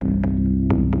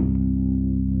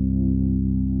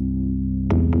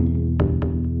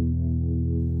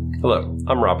Hello,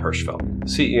 I'm Rob Hirschfeld,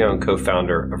 CEO and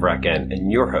co-founder of RackN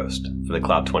and your host for the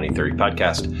Cloud 2030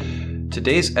 podcast.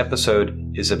 Today's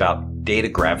episode is about data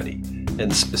gravity,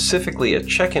 and specifically a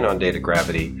check-in on data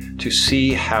gravity to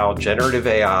see how generative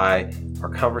AI, our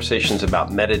conversations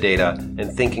about metadata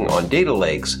and thinking on data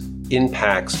lakes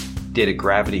impacts data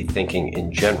gravity thinking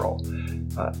in general.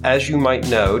 As you might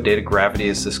know, data gravity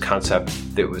is this concept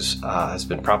that has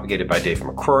been propagated by Dave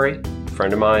McCrory, a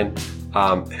friend of mine,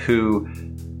 who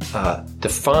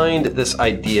defined this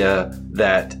idea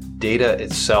that data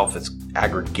itself, its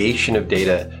aggregation of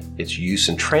data, its use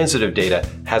and transit of data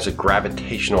has a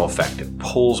gravitational effect. It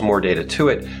pulls more data to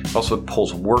it. It also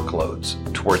pulls workloads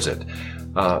towards it.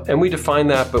 And we define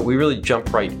that, but we really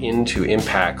jump right into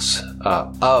impacts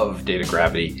of data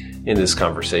gravity in this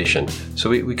conversation. So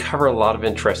we cover a lot of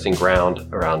interesting ground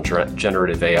around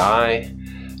generative AI,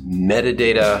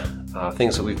 metadata,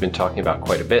 things that we've been talking about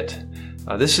quite a bit.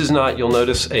 This is not, you'll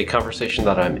notice, a conversation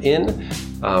that I'm in,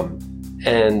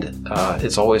 and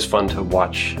it's always fun to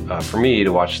watch, for me,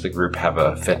 to watch the group have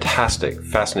a fantastic,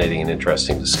 fascinating, and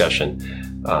interesting discussion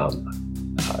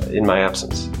in my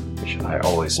absence, which I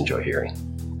always enjoy hearing.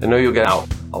 I know you'll get out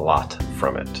a lot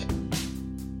from it.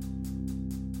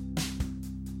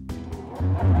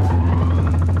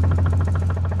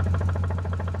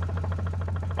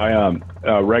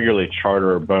 I regularly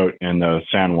charter a boat in the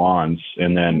San Juans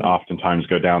and then oftentimes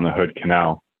go down the Hood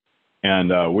Canal. And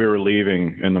we were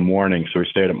leaving in the morning, so we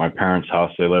stayed at my parents'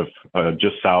 house. They live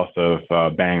just south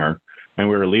of Bangor. And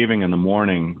we were leaving in the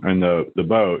morning in the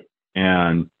boat,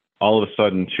 and all of a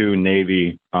sudden, two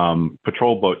Navy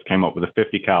patrol boats came up with a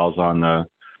 50 cals on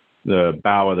the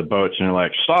bow of the boats, and they're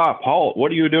like, "Stop, halt,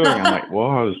 what are you doing?" I'm like, "Well,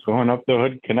 I was going up the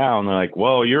Hood Canal." And they're like,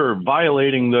 "Well, you're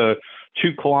violating the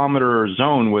 2-kilometer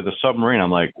zone with a submarine."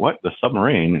 I'm like, "What? The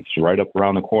submarine? It's right up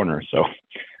around the corner." So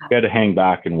we had to hang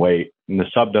back and wait. And the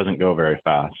sub doesn't go very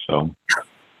fast. So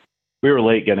we were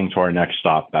late getting to our next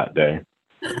stop that day.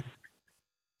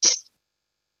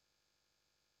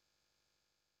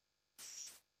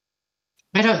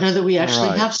 I don't know that we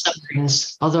actually have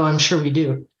submarines, although I'm sure we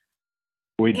do.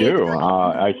 We do.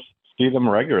 I see them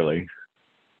regularly.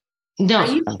 No. Are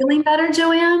you feeling better,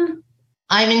 Joanne?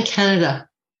 I'm in Canada,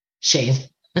 Shane.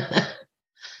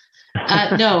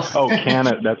 No. Oh,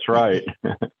 Canada. That's right.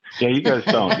 Yeah, you guys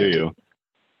don't, do you?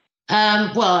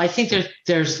 Well, I think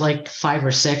there's like 5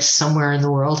 or 6 somewhere in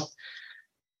the world.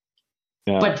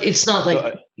 Yeah. But it's not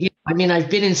like, I mean, I've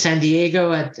been in San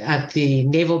Diego at the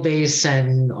naval base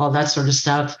and all that sort of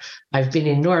stuff. I've been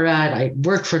in NORAD. I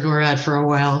worked for NORAD for a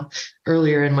while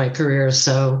earlier in my career.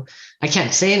 So I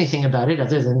can't say anything about it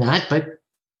other than that. But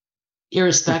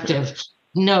irrespective,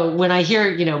 no, when I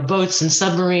hear, boats and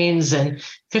submarines and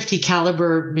 50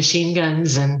 caliber machine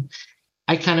guns, and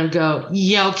I kind of go,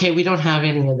 yeah, okay, we don't have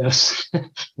any of those.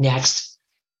 Next.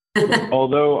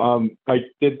 Although I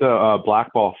did the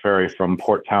Blackball ferry from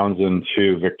Port Townsend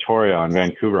to Victoria on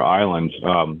Vancouver Island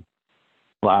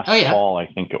last fall, I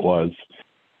think it was.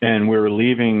 And we were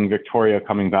leaving Victoria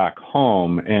coming back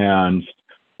home. And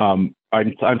I'm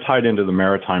tied into the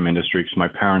maritime industry because my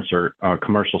parents are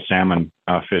commercial salmon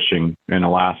fishing in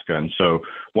Alaska. And so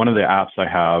one of the apps I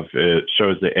have, it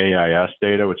shows the AIS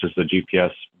data, which is the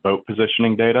GPS boat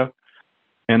positioning data.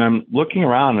 And I'm looking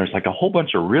around, there's like a whole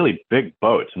bunch of really big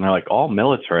boats, and they're like all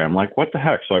military. I'm like, what the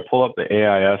heck? So I pull up the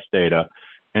AIS data,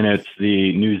 and it's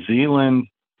the New Zealand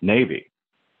Navy.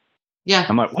 Yeah.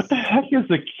 I'm like, what the heck is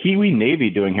the Kiwi Navy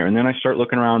doing here? And then I start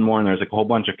looking around more, and there's like a whole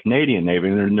bunch of Canadian Navy,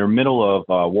 and they're in their middle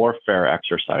of warfare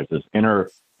exercises,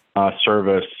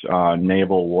 inter-service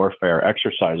naval warfare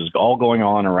exercises, all going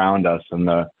on around us. And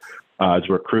as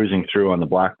we're cruising through on the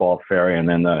Blackball ferry, and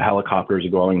then the helicopters are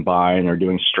going by and they're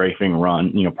doing strafing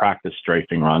practice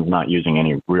strafing runs, not using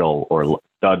any real or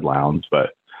stud rounds,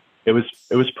 but it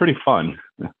was pretty fun.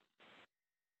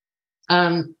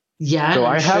 Yeah. So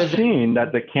I have seen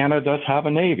that the Canada does have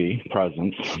a Navy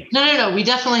presence. No. We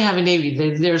definitely have a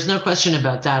Navy. There's no question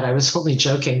about that. I was only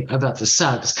joking about the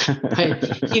subs. But,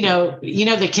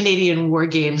 the Canadian war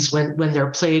games when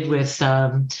they're played with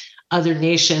other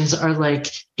nations are like,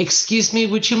 excuse me,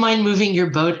 would you mind moving your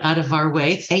boat out of our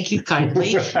way? Thank you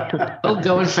kindly.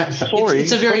 Go in front. Sorry.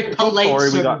 It's a very polite.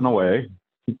 Sorry, we got in the way.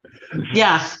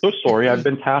 Yeah. So sorry. I've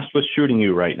been tasked with shooting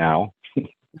you right now.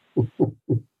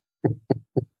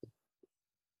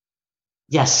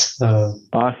 Yes.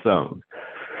 Awesome.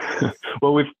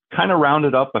 Well, we've kind of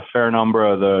rounded up a fair number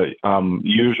of the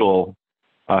usual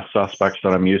suspects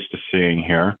that I'm used to seeing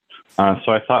here.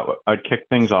 So I thought I'd kick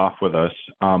things off with us.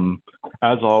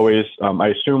 As always, I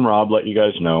assume Rob let you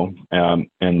guys know,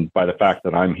 and by the fact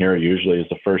that I'm here usually is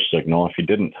the first signal if he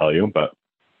didn't tell you, but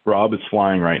Rob is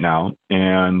flying right now,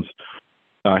 and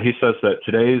he says that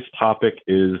today's topic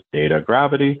is data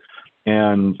gravity,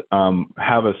 and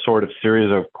have a sort of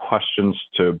series of questions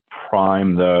to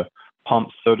prime the pump,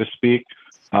 so to speak.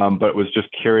 But was just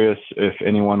curious if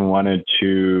anyone wanted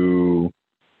to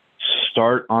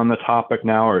start on the topic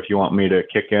now, or if you want me to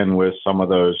kick in with some of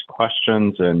those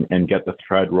questions and get the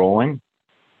thread rolling.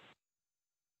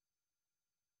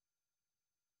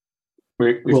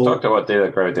 We've talked about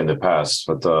data gravity in the past,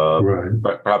 but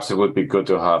but perhaps it would be good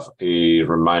to have a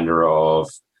reminder of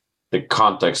the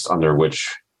context under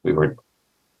which we were.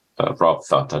 Rob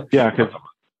thought that. Yeah, because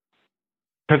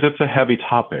it's a heavy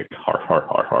topic,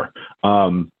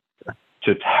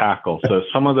 to tackle. So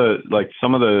some of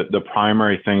the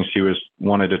primary things he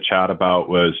wanted to chat about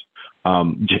was,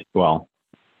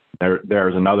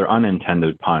 there's another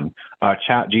unintended pun.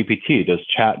 ChatGPT. Does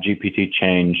ChatGPT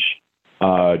change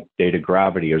data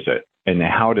gravity? And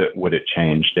how would it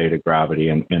change data gravity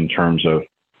in terms of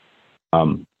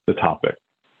the topic?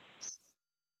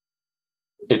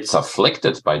 It's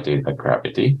afflicted by data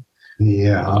gravity.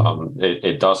 Yeah.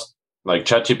 It does, like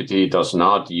ChatGPT does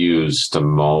not use the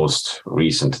most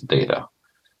recent data.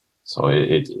 So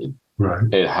it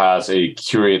has a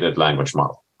curated language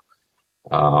model.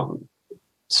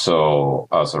 So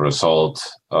as a result,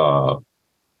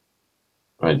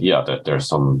 there's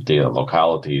some data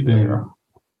locality there.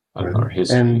 Or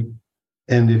history.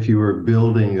 And if you were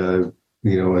building a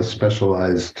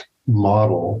specialized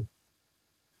model,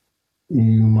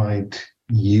 you might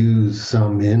use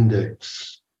some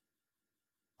index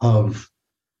of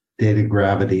data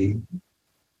gravity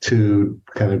to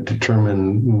kind of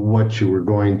determine what you were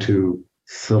going to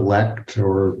select,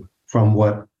 or from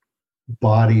what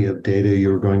body of data you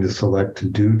were going to select to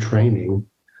do training.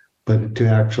 But to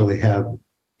actually have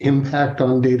impact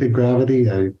on data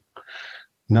gravity,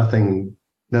 nothing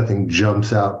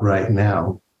jumps out right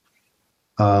now.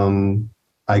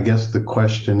 I guess the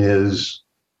question is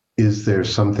there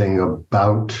something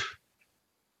about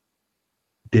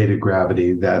data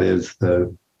gravity that is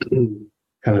the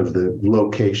kind of the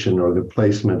location or the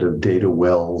placement of data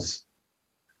wells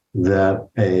that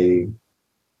a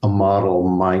model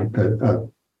might,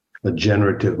 a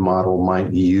generative model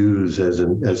might use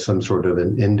as some sort of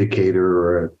an indicator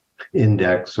or an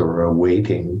index or a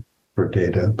weighting for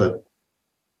data, but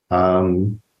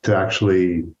to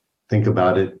actually think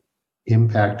about it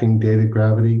impacting data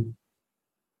gravity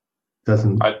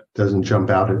doesn't jump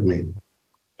out at me.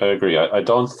 I agree. I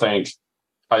don't think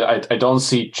I don't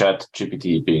see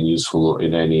ChatGPT being useful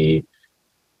in any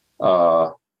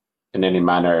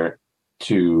manner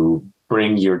to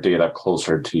bring your data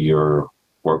closer to your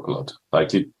workload. Like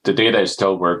the data is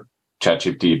still where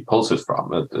ChatGPT pulls it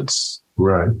from. It's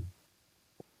right.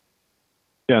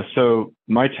 Yeah. So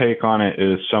my take on it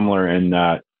is similar in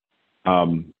that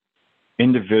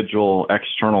individual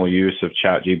external use of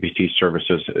ChatGPT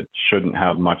services, it shouldn't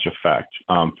have much effect.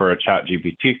 For a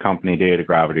ChatGPT company, data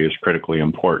gravity is critically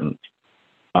important.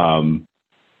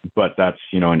 But that's,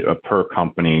 a per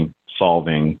company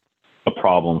solving a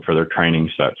problem for their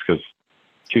training sets. Because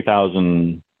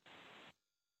 2000,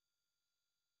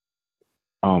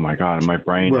 oh my God, my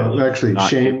brain is actually, not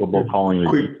Shane, capable of calling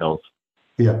the details.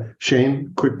 Yeah.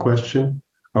 Shane, quick question.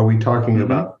 Are we talking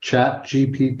about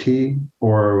ChatGPT,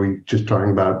 or are we just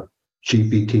talking about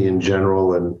GPT in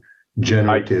general and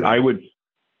generative? I would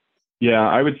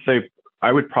say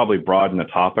I would probably broaden the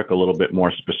topic a little bit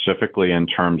more specifically in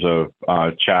terms of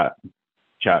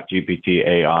ChatGPT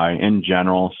AI in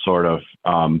general, sort of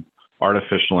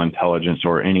artificial intelligence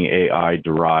or any AI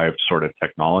derived sort of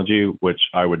technology, which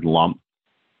I would lump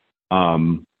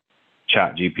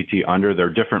ChatGPT under. There are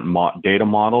different data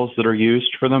models that are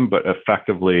used for them, but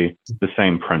effectively the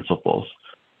same principles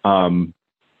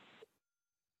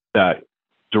that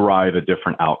derive a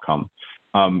different outcome.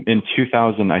 In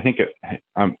 2000, I think it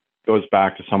goes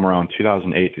back to somewhere around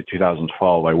 2008 to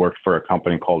 2012. I worked for a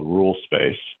company called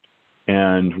RuleSpace,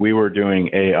 and we were doing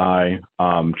AI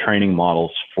training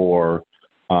models for,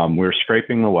 we were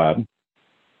scraping the web,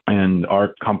 and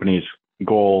our company's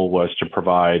goal was to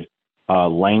provide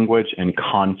language and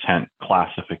content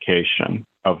classification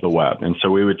of the web. And so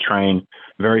we would train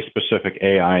very specific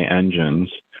AI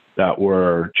engines that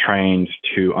were trained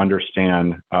to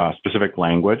understand specific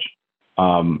language,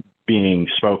 being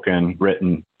spoken,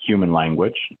 written human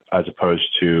language, as opposed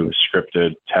to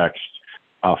scripted text,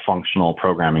 functional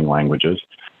programming languages.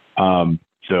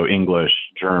 So English,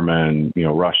 German,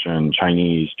 Russian,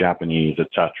 Chinese, Japanese,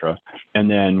 etc. And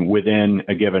then within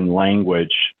a given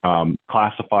language,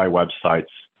 classify websites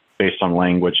based on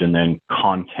language and then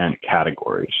content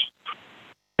categories.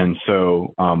 And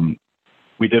so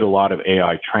we did a lot of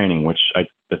AI training, which at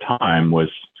the time was,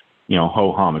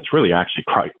 ho hum. It's really actually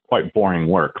quite boring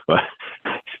work, but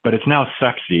it's now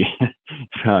sexy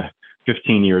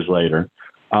 15 years later.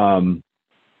 And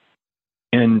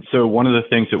so one of the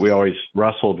things that we always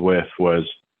wrestled with was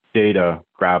data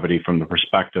gravity from the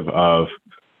perspective of,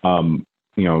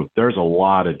 there's a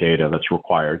lot of data that's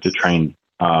required to train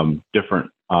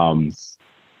different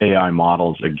AI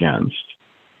models against.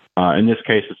 In this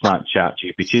case, it's not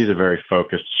ChatGPT. It's a very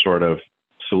focused sort of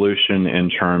solution in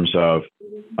terms of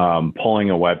pulling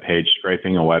a web page,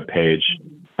 scraping a web page,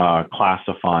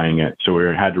 classifying it. So we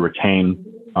had to retain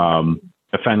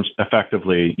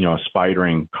effectively,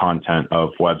 spidering content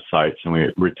of websites, and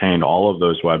we retained all of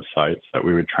those websites that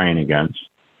we would train against,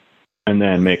 and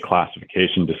then make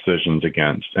classification decisions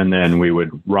against. And then we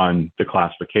would run the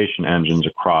classification engines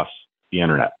across the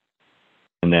internet,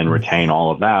 and then retain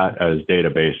all of that as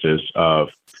databases of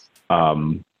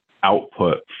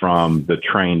output from the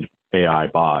trained AI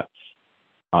bots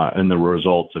and the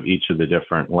results of each of the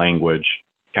different language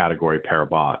category pair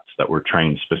bots that were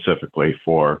trained specifically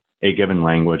for a given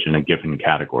language in a given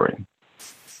category.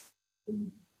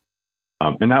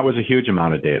 And that was a huge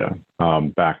amount of data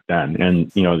back then.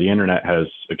 And, the internet has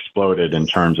exploded in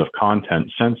terms of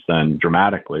content since then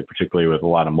dramatically, particularly with a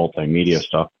lot of multimedia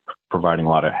stuff, providing a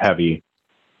lot of heavy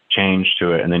change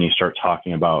to it. And then you start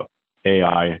talking about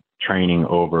AI training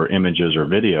over images or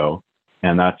video,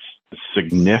 and that's a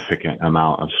significant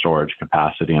amount of storage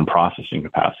capacity and processing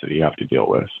capacity you have to deal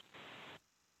with.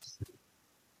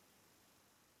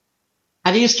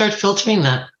 How do you start filtering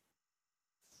that?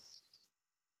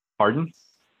 Pardon?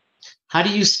 How do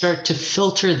you start to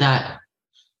filter that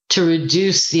to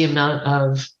reduce the amount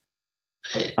of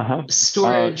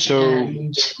storage?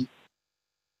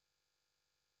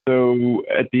 So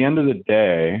at the end of the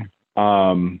day,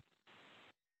 there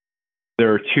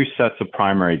are two sets of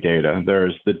primary data.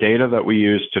 There's the data that we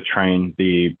use to train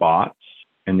the bots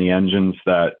and the engines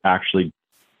that actually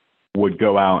would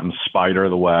go out and spider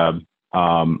the web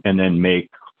and then make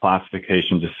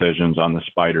classification decisions on the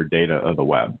spider data of the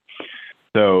web.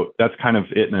 So that's kind of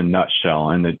it in a nutshell.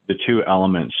 And the two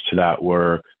elements to that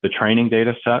were the training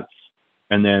data sets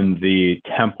and then the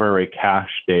temporary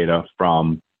cache data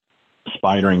from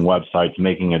spidering websites,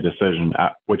 making a decision,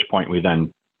 at which point we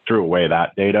then threw away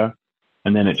that data.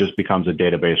 And then it just becomes a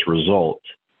database result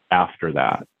after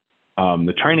that.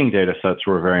 The training data sets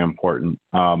were very important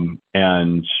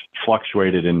and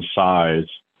fluctuated in size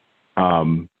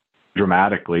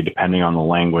dramatically depending on the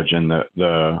language and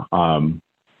the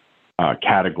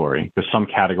category, because some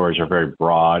categories are very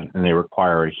broad and they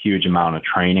require a huge amount of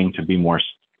training to be more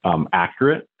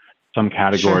accurate. Some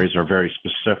categories are very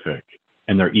specific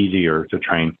and they're easier to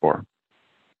train for.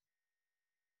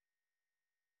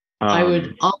 I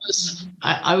would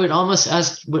almost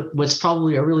ask what's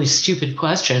probably a really stupid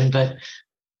question, but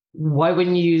why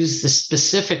wouldn't you use the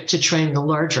specific to train the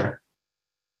larger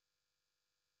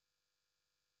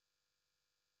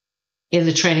in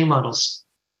the training models?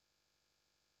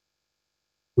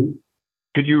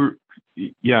 Could you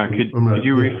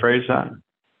rephrase that?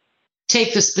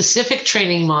 Take the specific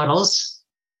training models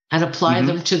and apply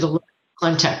them to the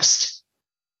context.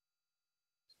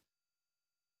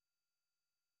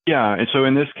 Yeah, and so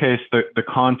in this case, the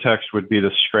context would be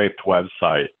the scraped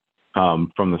website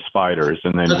from the spiders,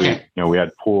 and then we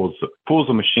had pools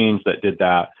of machines that did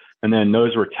that, and then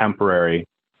those were temporary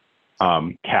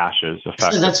caches.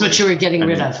 Effectively. So that's what you were getting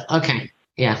rid of. Okay,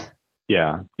 yeah,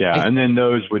 and then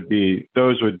those would be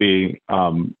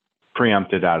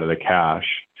preempted out of the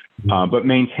cache, but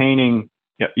maintaining.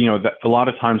 That a lot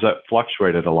of times that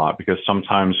fluctuated a lot because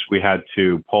sometimes we had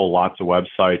to pull lots of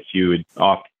websites.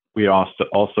 We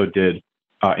also did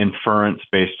inference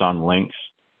based on links.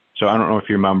 So I don't know if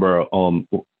you remember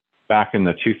back in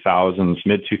the 2000s,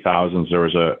 mid 2000s, there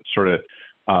was a sort of,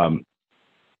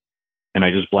 and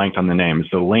I just blanked on the name. It's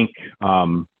the link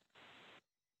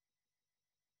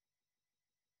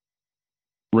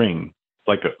ring,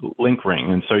 like a link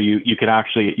ring. And so you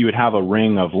would have a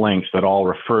ring of links that all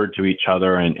referred to each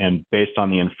other. And based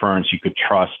on the inference, you could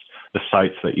trust the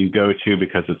sites that you go to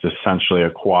because it's essentially a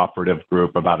cooperative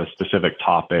group about a specific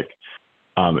topic.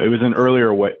 It was an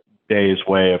earlier days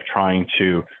way of trying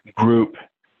to group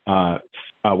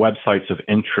websites of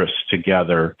interest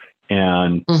together,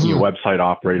 and website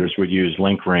operators would use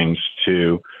link rings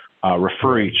to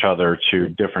refer each other to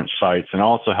different sites, and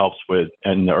also helps with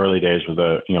in the early days with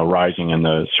the rising in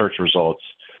the search results,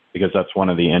 because that's one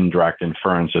of the indirect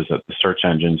inferences that the search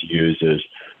engines use is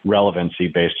relevancy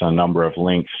based on number of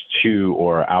links to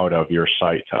or out of your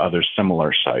site to other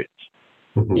similar sites.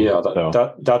 Yeah,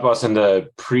 that was in the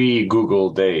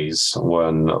pre-Google days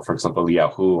when, for example,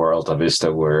 Yahoo or Alta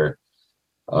Vista were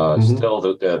still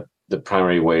the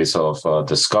primary ways of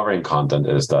discovering content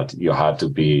is that you had to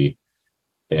be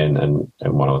in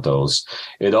one of those.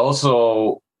 It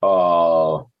also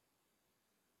out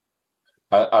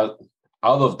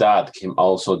of that came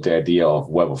also the idea of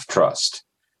Web of Trust,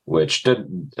 which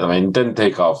didn't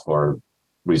take off for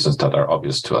reasons that are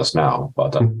obvious to us now,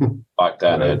 but back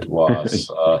then it was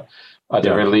at the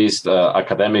very least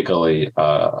academically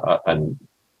an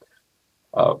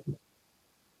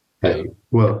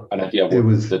idea it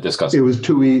was to discuss. It was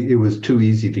too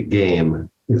easy to game.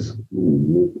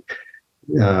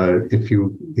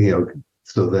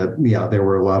 So that there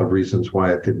were a lot of reasons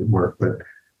why it didn't work, but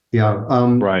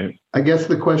right. I guess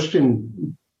the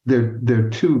question there are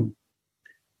two.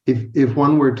 If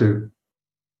one were to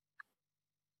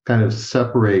kind of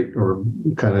separate or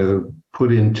kind of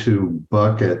put into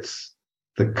buckets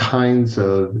the kinds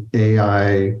of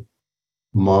AI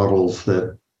models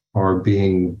that are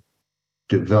being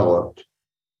developed,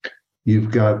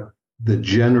 you've got the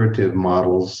generative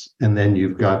models, and then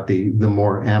you've got the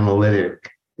more analytic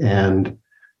and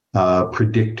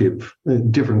predictive,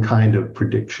 different kind of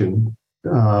prediction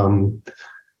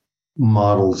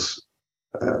models.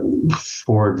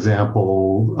 For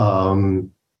example,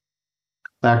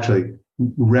 actually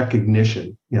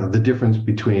recognition. The difference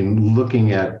between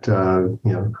looking at an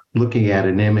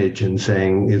image and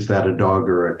saying, is that a dog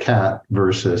or a cat,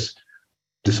 versus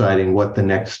deciding what the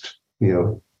next,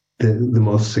 the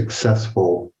most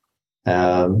successful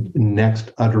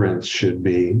next utterance should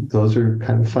be. Those are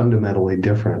kind of fundamentally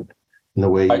different in the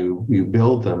way you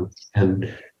build them.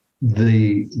 And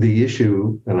the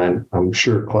issue, and I'm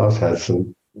sure Klaus has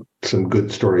some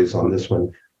good stories on this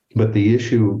one, but the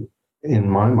issue in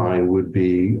my mind would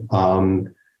be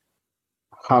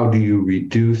how do you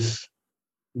reduce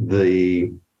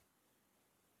the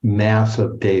mass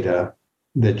of data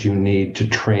that you need to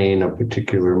train a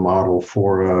particular model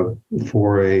for a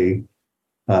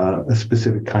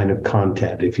specific kind of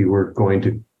content. If you were going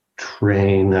to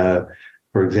train,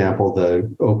 for example, the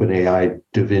OpenAI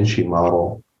Da Vinci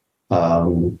model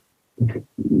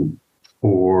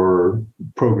for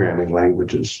programming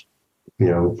languages,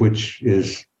 which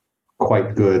is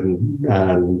quite good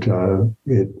and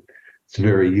it's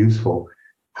very useful.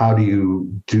 How do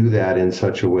you do that in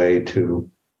such a way to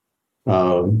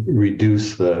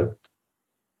reduce the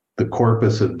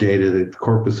corpus of data, the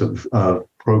corpus of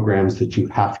programs that you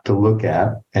have to look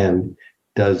at? And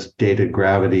does data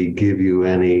gravity give you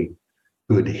any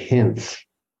good hints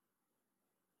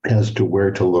as to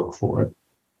where to look for it?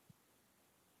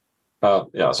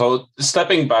 So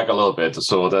stepping back a little bit,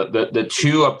 so the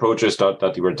two approaches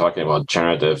that you were talking about,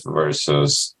 generative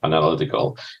versus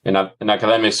analytical, in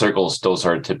academic circles, those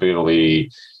are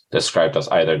typically described as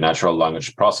either natural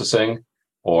language processing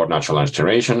or natural language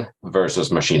generation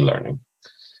versus machine learning.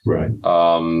 Right.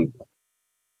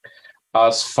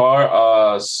 As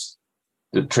far as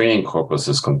the training corpus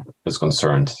is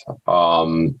concerned,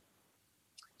 the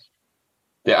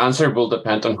answer will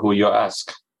depend on who you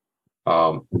ask.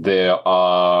 There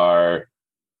are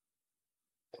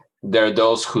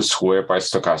those who swear by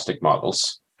stochastic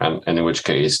models, and in which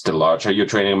case, the larger your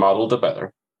training model, the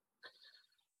better.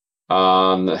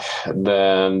 And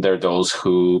then there are those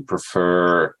who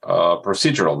prefer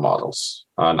procedural models,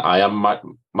 and I am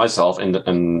myself in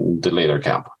the later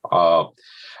camp.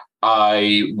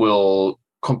 I will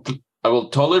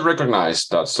totally recognize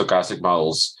that stochastic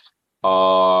models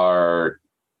are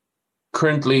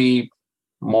currently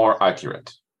more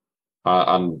accurate,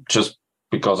 and just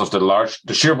because of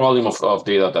the sheer volume of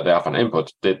data that they have an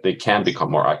input, they can become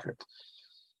more accurate.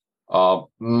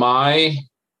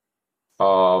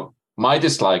 My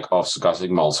dislike of stochastic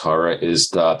models, however, is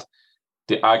that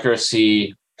the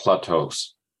accuracy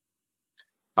plateaus,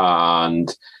 and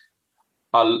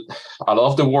a lot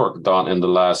of the work done in the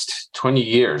last 20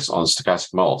 years on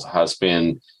stochastic models has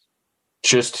been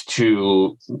just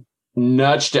to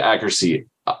nudge the accuracy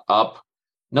up,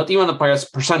 not even by a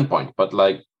percent point, but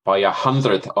like by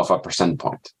 100th of a percent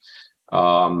point.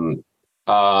 And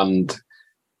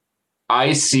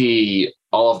I see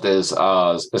all of this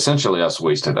as essentially as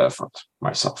wasted effort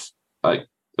myself. Like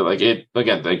it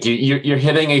again, like you're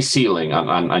hitting a ceiling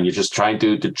and you're just trying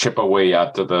to chip away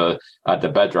at the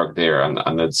bedrock there,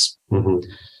 and it's. Mm-hmm.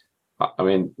 I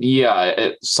mean,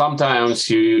 sometimes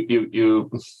you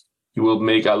will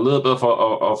make a little bit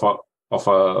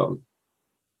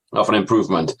of an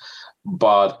improvement,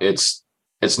 but it's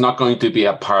not going to be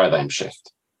a paradigm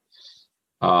shift.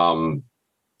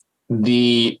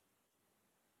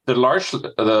 The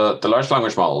the large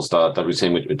language models that we're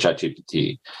seeing with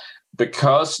ChatGPT,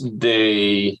 because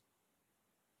they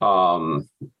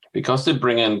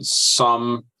bring in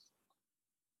some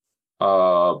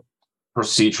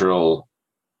procedural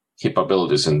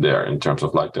capabilities in there in terms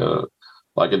of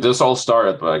this all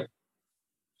started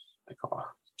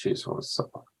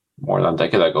more than a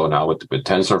decade ago now with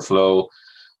TensorFlow.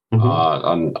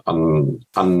 On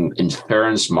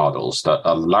inference models, that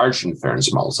are large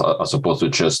inference models, as opposed to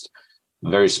just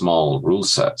very small rule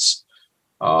sets.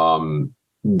 So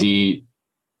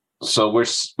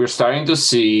we're starting to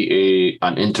see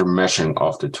an intermeshing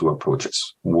of the two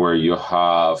approaches, where you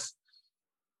have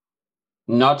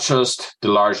not just the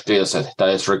large data set that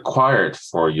is required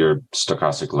for your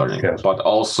stochastic learning, but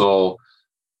also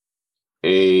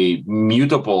a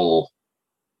mutable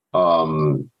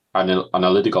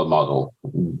analytical model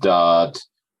that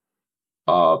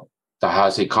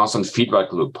has a constant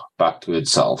feedback loop back to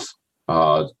itself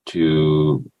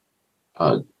to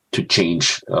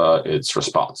change its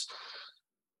response.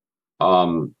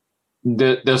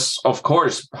 This, of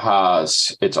course,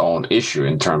 has its own issue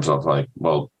in terms of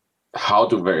how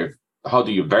do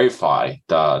you verify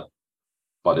that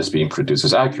what is being produced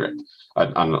is accurate?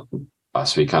 And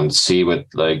as we can see with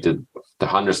the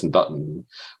hundreds and dozens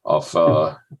of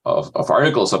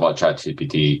articles about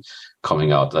ChatGPT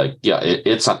coming out,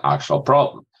 it's an actual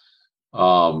problem.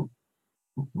 In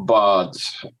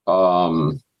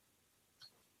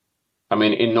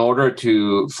order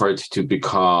for it to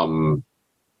become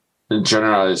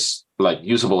generalized,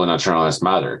 usable in a generalized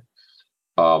manner,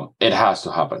 it has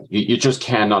to happen. You just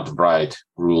cannot write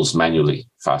rules manually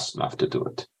fast enough to do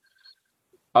it.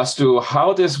 As to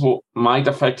how this might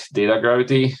affect data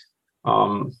gravity,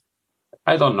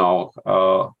 I don't know.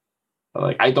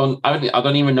 I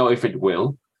don't even know if it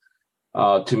will.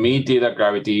 To me, data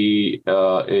gravity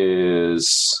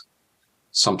is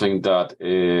something that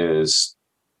is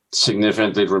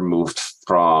significantly removed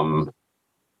from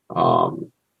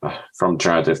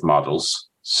generative models.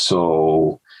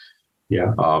 So,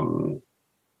 yeah.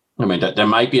 There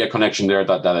might be a connection there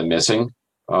that I'm missing,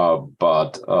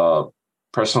 but.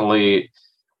 Personally,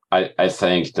 I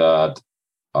think that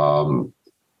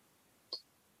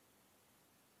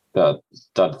that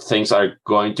things are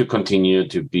going to continue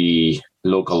to be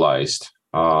localized.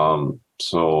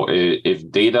 So if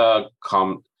data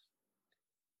come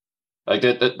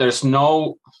there's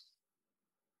no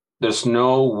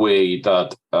way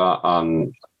that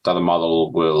that a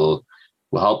model will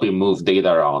help you move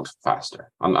data around faster.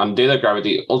 And data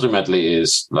gravity ultimately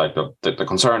is the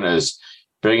concern is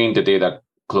bringing the data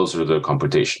closer to the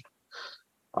computation.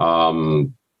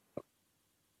 And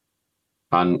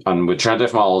with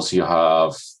generative models, you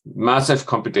have massive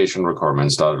computation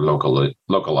requirements that are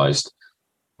localized,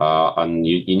 and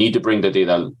you need to bring the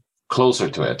data closer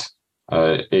to it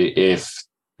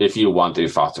if you want a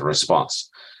faster response.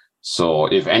 So,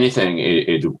 if anything,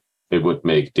 it would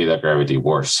make data gravity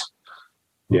worse.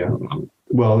 Yeah.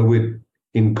 Well, it would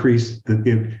increase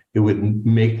it would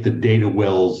make the data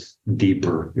wells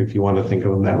deeper, if you want to think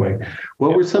of them that way.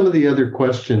 What were some of the other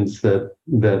questions that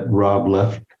Rob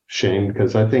left, Shane?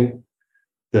 Because I think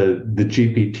the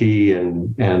GPT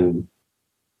and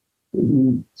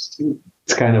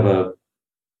it's kind of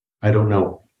I don't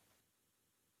know.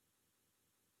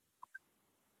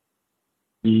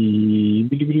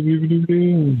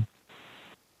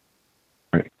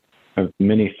 Right. I have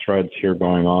many threads here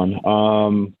going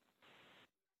on.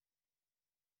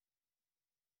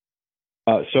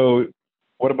 So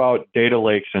what about data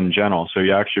lakes in general? So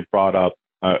you actually brought up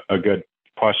a good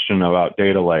question about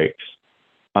data lakes.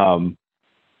 How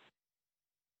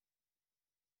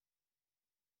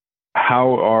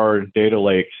are data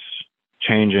lakes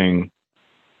changing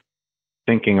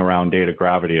thinking around data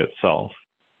gravity itself,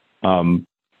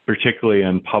 particularly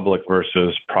in public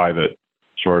versus private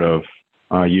sort of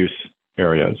use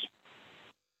areas?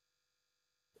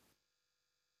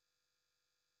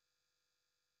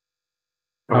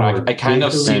 I kind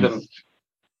of see them.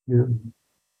 Yeah.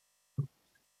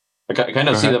 I kind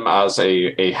of see them as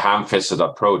a ham-fisted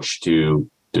approach to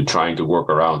trying to work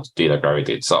around data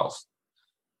gravity itself.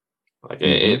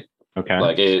 If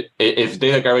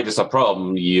data gravity is a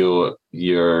problem, your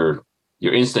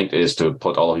instinct is to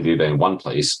put all of your data in one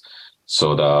place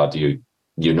so that you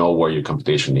know where your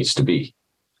computation needs to be,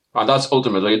 and that's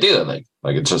ultimately a data lake.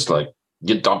 It's just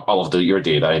you dump all of your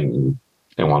data in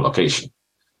one location,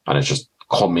 and it just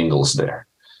commingles there.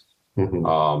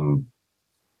 Mm-hmm.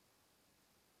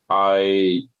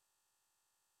 I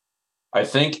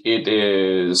think it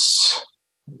is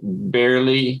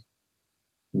barely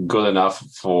good enough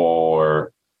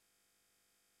for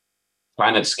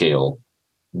planet scale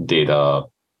data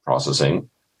processing.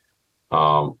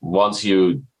 Once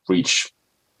you reach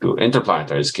to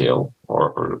interplanetary scale,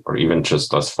 or even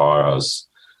just as far as,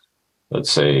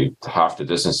 let's say, half the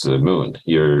distance to the moon,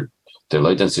 the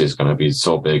latency is going to be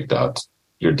so big that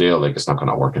your data lake is not going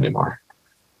to work anymore.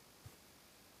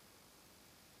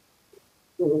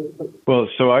 Well,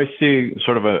 so I see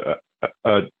sort of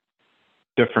a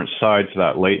different side to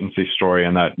that latency story,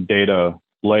 and that data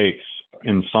lakes,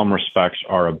 in some respects,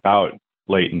 are about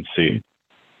latency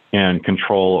and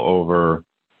control over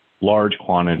large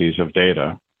quantities of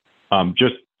data.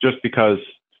 Just because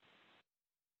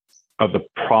of the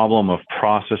problem of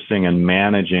processing and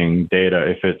managing data,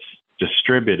 if it's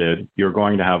distributed, you're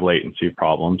going to have latency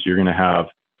problems. You're going to have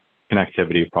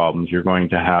connectivity problems. You're going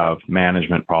to have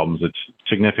management problems. It's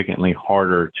significantly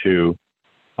harder to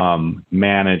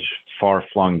manage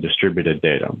far-flung distributed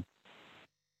data.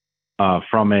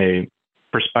 From a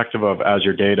perspective of as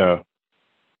your data,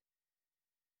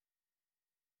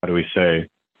 how do we say,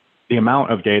 the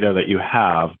amount of data that you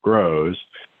have grows,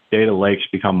 data lakes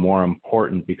become more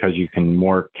important because you can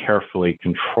more carefully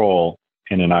control,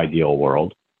 in an ideal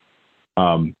world,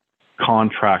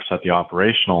 contracts at the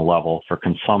operational level for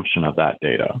consumption of that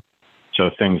data. So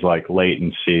things like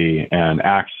latency and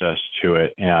access to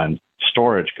it and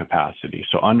storage capacity.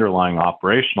 So underlying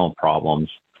operational problems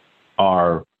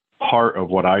are part of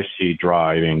what I see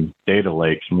driving data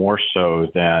lakes more so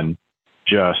than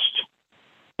just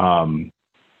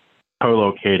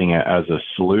co-locating it as a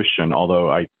solution,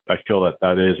 although I feel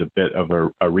that is a bit of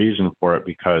a reason for it,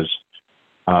 because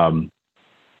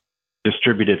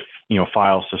distributed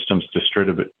file systems,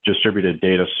 distributed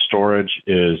data storage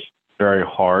is very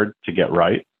hard to get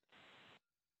right.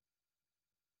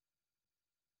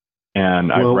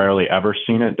 And I've rarely ever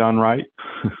seen it done right.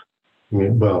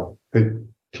 Well, to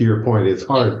your point, it's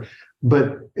hard.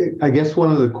 But I guess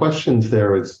one of the questions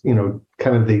there is,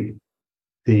 kind of the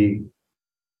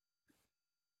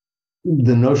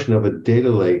notion of a data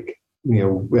lake,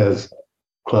 as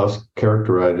Klaus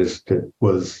characterized it,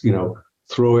 was,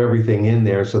 throw everything in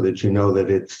there so that you know that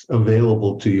it's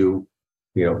available to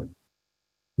you,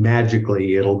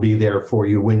 magically it'll be there for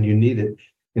you when you need it.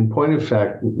 In point of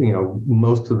fact,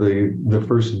 most of the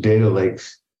first data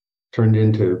lakes turned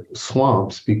into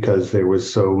swamps because there was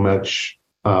so much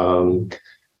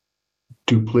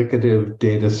duplicative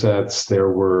data sets. There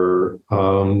were,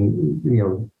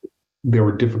 there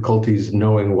were difficulties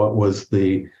knowing what was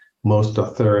the most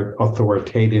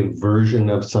authoritative version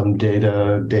of some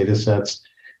data sets.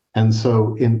 And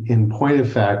so in point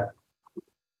of fact,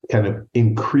 kind of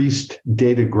increased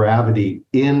data gravity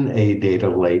in a data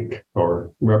lake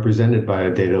or represented by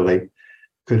a data lake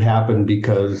could happen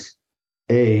because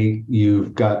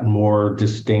you've got more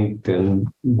distinct and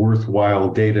worthwhile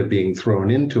data being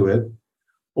thrown into it,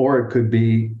 or it could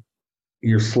be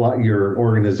your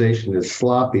organization is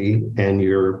sloppy and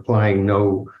you're applying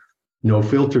no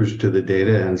filters to the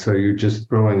data, and so you're just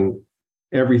throwing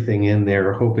everything in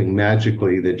there, hoping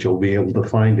magically that you'll be able to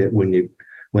find it when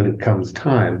it comes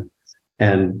time.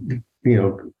 And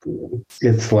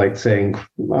it's like saying,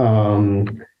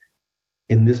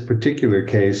 in this particular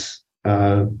case,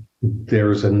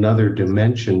 there's another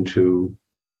dimension to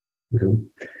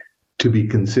be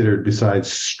considered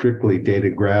besides strictly data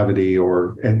gravity,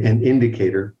 or an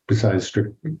indicator besides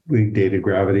strictly data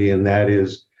gravity, and that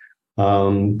is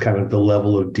kind of the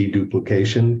level of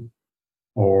deduplication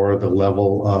or the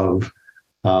level of,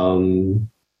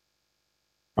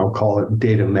 I'll call it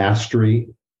data mastery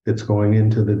that's going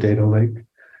into the data lake.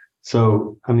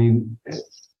 So,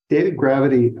 data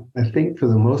gravity, I think for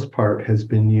the most part, has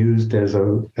been used as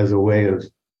a way of,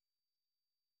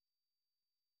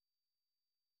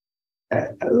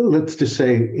 let's just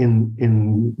say,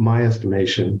 in my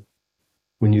estimation,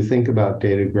 when you think about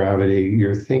data gravity,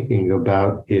 you're thinking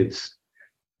about the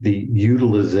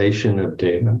utilization of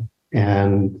data,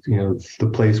 and it's the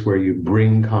place where you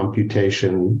bring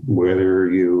computation, whether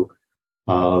you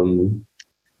can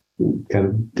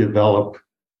develop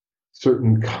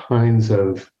certain kinds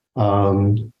of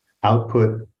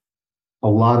output. A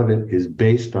lot of it is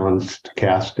based on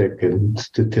stochastic and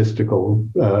statistical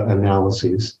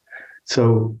analyses.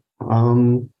 So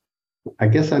I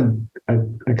guess I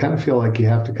kind of feel like you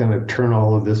have to kind of turn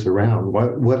all of this around.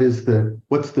 What's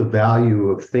the value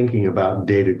of thinking about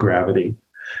data gravity?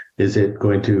 Is it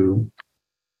going to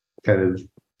kind of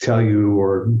tell you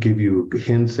or give you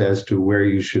hints as to where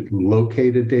you should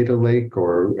locate a data lake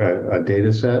or a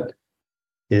data set?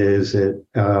 Is it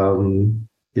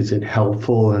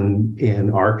helpful in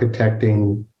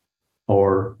architecting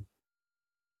or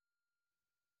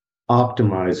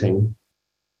optimizing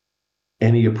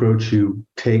any approach you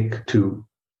take to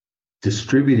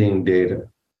distributing data.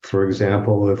 For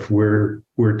example, if we're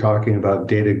talking about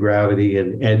data gravity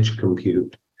and edge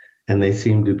compute, and they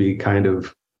seem to be kind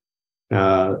of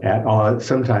at odds,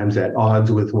 sometimes at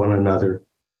odds with one another.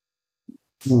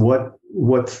 What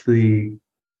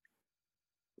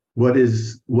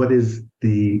is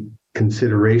the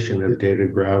consideration of data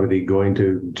gravity going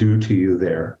to do to you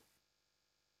there?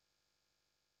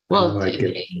 Well,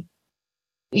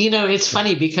 it's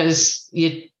funny because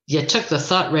you took the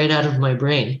thought right out of my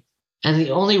brain. And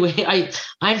the only way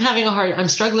I'm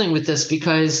struggling with this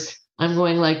because I'm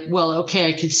going like, well, okay,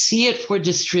 I could see it for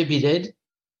distributed.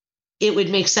 It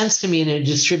would make sense to me in a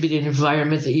distributed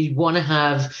environment that you'd want to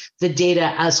have the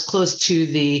data as close to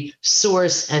the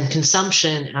source and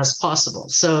consumption as possible.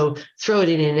 So throw it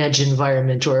in an edge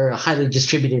environment or a highly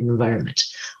distributed environment.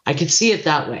 I could see it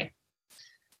that way.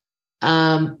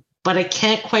 But I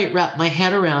can't quite wrap my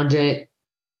head around it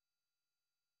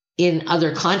in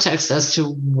other contexts as to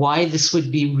why this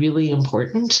would be really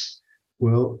important.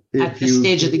 Well, at this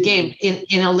stage of the game,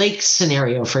 in a lake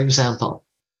scenario, for example.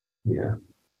 Yeah.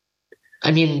 I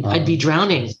mean, I'd be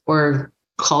drowning or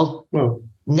called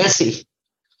Nessie.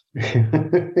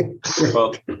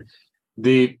 Well,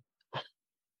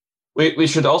 we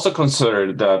should also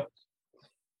consider that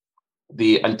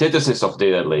the antithesis of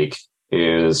data lake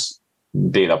is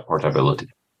data portability.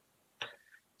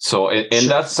 So in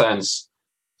that sense,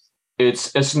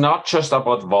 it's not just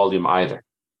about volume either.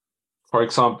 For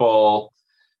example,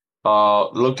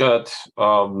 look at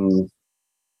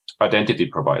identity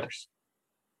providers.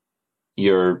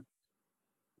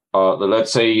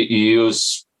 Let's say you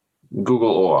use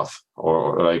Google OAuth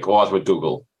or like OAuth with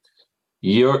Google.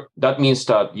 That means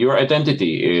that your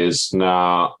identity is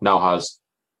now has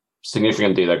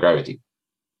significant data gravity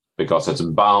because it's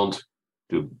bound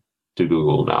to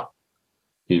Google now.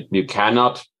 You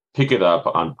cannot pick it up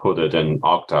and put it in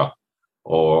Okta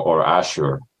or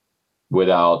Azure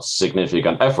without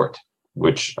significant effort,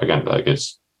 which again, like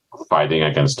it's fighting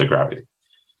against the gravity.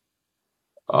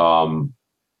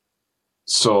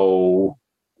 So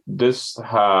this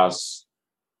has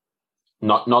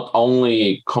not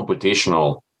only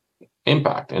computational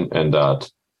impact and that,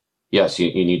 yes,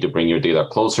 you need to bring your data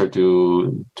closer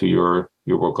to your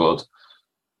workload,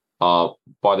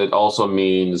 but it also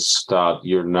means that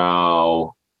you're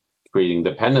now creating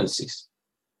dependencies.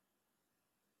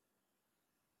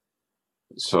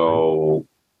 So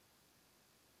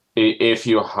if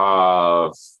you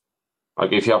have a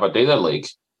data lake,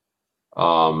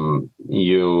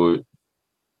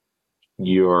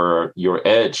 your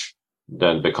edge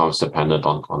then becomes dependent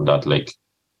on that lake,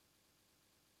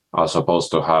 as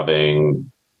opposed to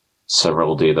having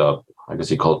several data. I guess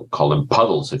you call them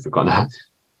puddles if you're gonna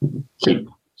keep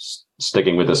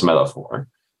sticking with this metaphor.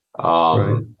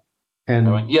 Right.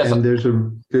 And yes, and there's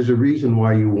a reason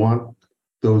why you want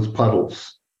those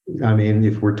puddles. I mean,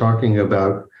 if we're talking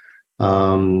about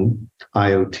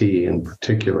IoT in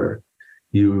particular,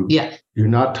 you're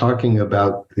not talking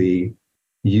about the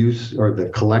use or the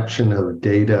collection of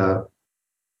data.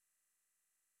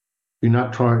 You're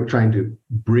not trying to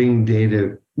bring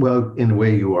data. Well, in a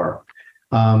way, you are.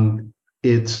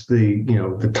 It's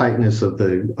the tightness of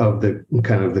the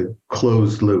kind of the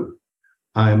closed loop.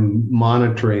 I'm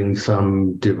monitoring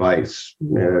some device.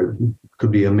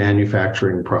 Could be a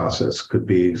manufacturing process. Could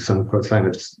be some kind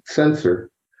of sensor.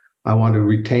 I want to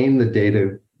retain the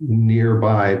data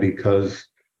nearby because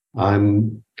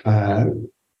I'm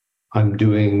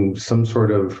doing some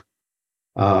sort of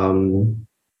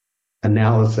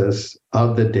analysis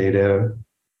of the data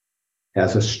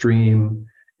as a stream,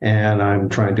 and I'm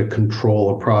trying to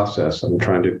control a process. I'm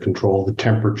trying to control the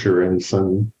temperature in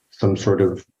some sort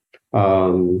of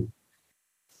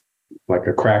like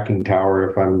a cracking tower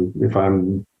if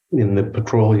I'm in the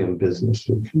petroleum business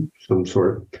of some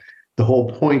sort. The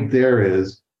whole point there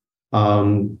is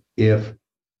if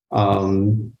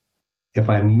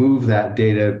I move that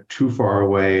data too far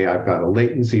away, I've got a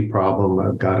latency problem,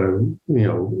 I've got an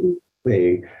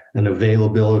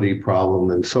availability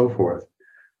problem, and so forth.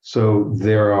 So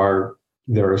there are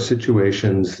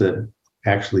situations that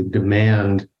actually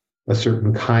demand a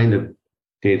certain kind of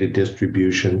data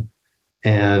distribution,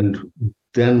 and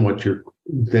then what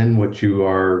you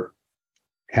are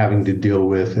having to deal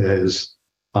with is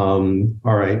all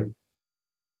right,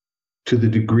 to the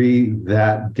degree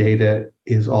that data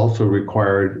is also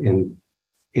required in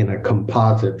a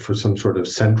composite for some sort of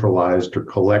centralized or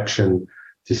collection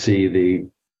to see the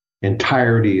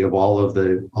entirety of all of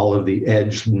the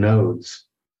edge nodes.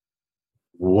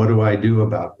 What do I do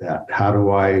about that? How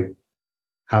do I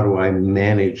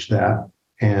manage that?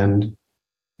 And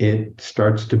it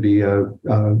starts to be a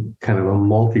kind of a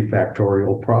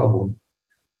multifactorial problem.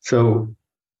 So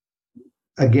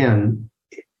again,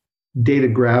 data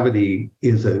gravity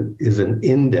is an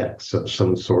index of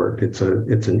some sort. It's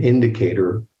an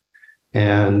indicator,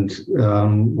 and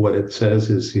what it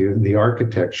says is the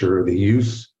architecture, the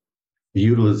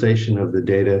utilization of the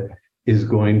data is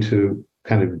going to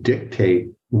kind of dictate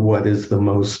what is the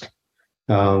most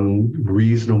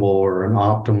reasonable or an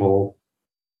optimal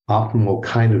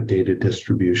kind of data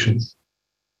distribution.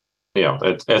 Yeah,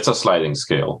 it's a sliding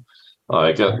scale.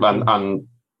 And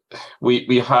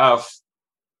we have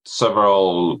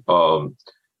several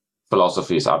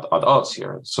philosophies at odds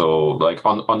here. So like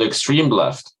on the extreme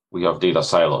left, we have data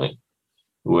siloing,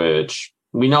 which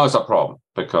we know is a problem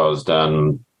because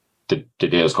then the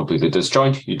data is completely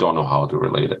disjoint. You don't know how to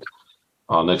relate it.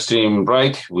 On the extreme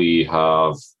right, we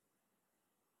have,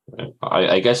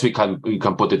 I guess we can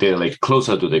put the data like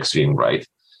closer to the extreme right,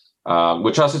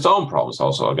 which has its own problems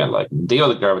also. Again, like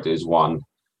data gravity is one,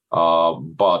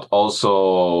 but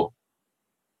also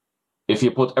if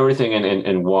you put everything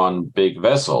in one big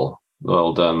vessel,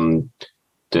 well, then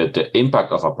the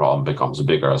impact of a problem becomes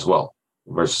bigger as well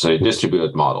versus a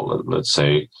distributed model, let's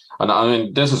say. And I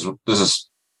mean, this is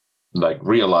like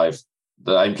real life.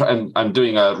 I'm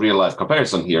doing a real life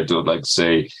comparison here to like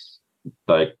say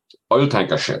like oil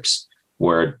tanker ships,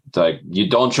 where like you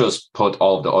don't just put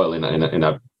all of the oil in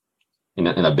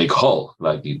a big hull.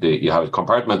 Like you have it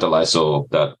compartmentalized so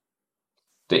that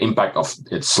the impact of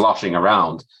it sloshing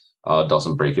around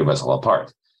doesn't break your vessel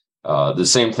apart. The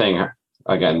same thing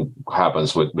again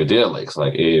happens with data lakes.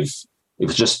 Like if you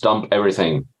just dump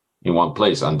everything in one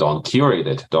place and don't curate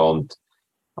it, don't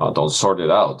sort it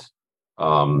out.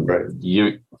 Right.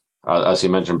 You, as you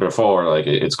mentioned before, like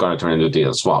it's going to turn into a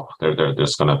data swamp.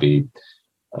 There's going to be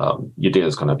your data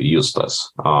is going to be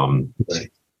useless.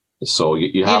 Right. So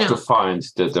you have to find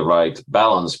the right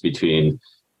balance between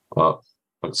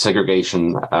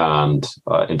segregation and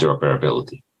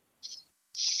interoperability.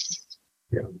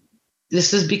 Yeah.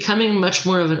 This is becoming much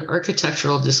more of an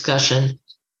architectural discussion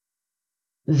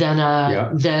than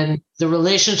the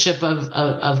relationship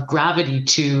of gravity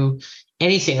to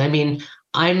anything. I mean,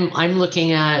 I'm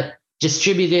looking at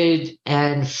distributed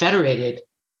and federated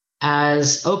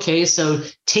as, okay, so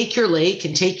take your lake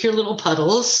and take your little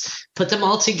puddles, put them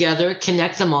all together,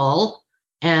 connect them all,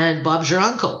 and Bob's your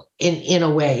uncle in a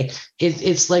way.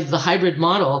 It's like the hybrid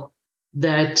model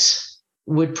that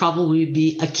would probably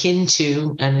be akin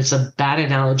to, and it's a bad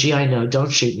analogy, I know, don't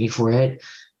shoot me for it,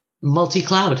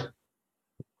 multi-cloud.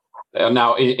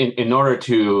 Now, in order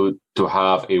to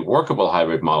have a workable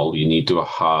hybrid model, you need to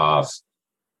have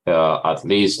at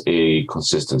least a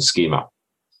consistent schema.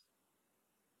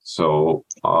 So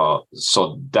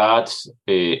that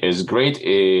is great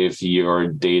if your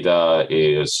data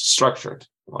is structured,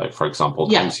 like, for example,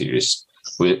 time series,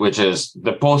 which is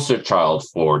the poster child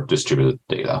for distributed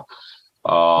data.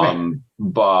 Right.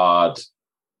 But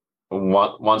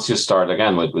once you start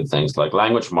again with things like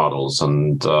language models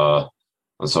and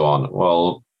so on,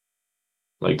 well,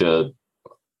 like the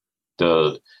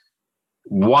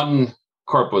one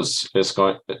corpus is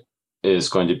going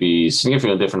to be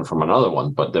significantly different from another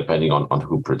one, but depending on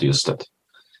who produced it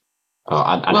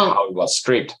and how it was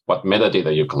scraped, what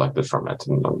metadata you collected from it.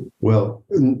 Well,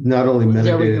 not only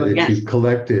metadata that you've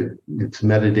collected, it's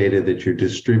metadata that you're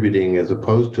distributing as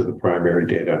opposed to the primary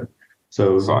data.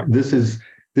 So this is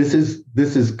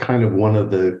kind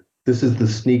of this is the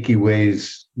sneaky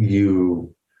ways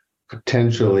you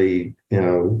potentially,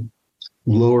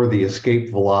 lower the escape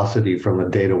velocity from a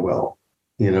data well.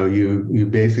 You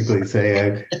basically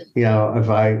say,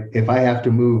 if I have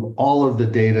to move all of the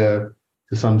data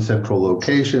to some central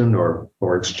location or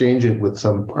exchange it with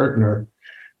some partner,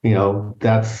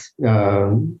 that's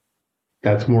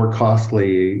more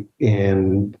costly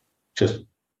in just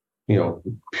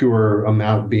pure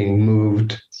amount being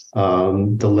moved,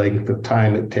 the length of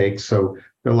time it takes. So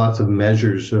there are lots of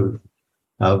measures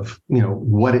of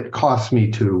what it costs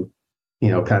me to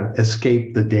kind of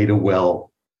escape the data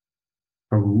well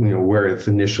from where it's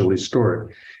initially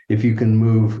stored. If you can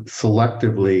move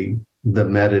selectively the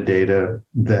metadata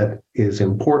that is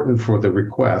important for the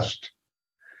request,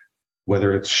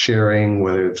 whether it's sharing,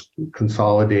 whether it's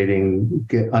consolidating,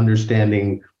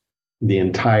 understanding the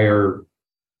entire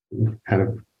kind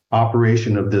of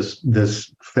operation of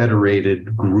this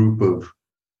federated group of,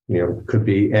 could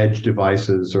be edge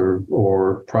devices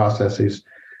or processes.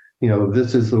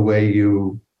 This is the way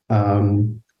you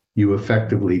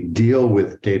effectively deal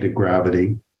with data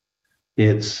gravity.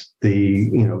 It's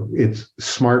it's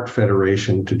smart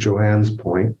federation, to Joanne's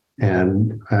point,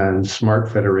 and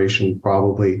smart federation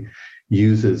probably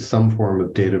uses some form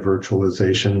of data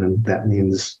virtualization, and that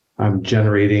means I'm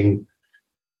generating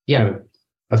kind of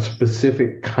a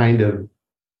specific kind of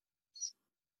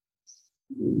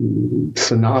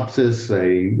synopsis,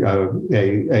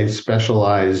 a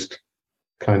specialized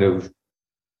kind of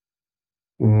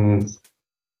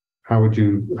how would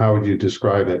you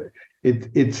describe it?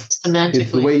 It's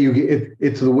the way you get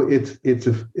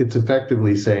it's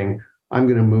effectively saying I'm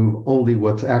going to move only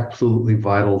what's absolutely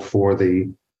vital for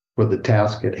the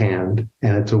task at hand,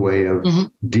 and it's a way of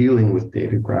dealing with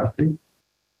data gravity.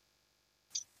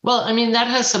 Well, I mean, that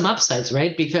has some upsides,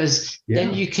 right? Because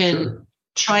then you can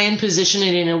try and position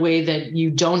it in a way that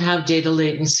you don't have data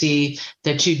latency,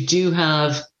 that you do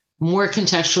have more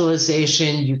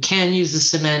contextualization. You can use the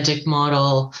semantic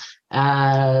model,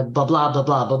 blah, blah, blah,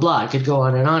 blah, blah, blah. I could go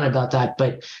on and on about that.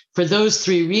 But for those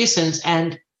three reasons,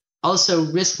 and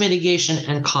also risk mitigation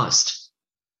and cost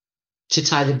to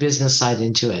tie the business side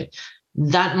into it,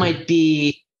 that might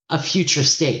be a future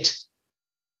state.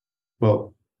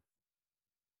 Well,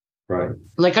 right.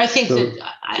 Like I think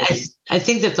I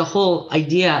think that the whole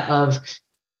idea of,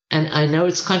 and I know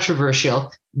it's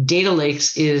controversial, data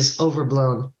lakes is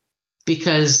overblown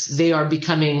because they are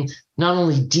becoming not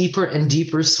only deeper and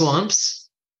deeper swamps,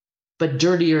 but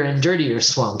dirtier and dirtier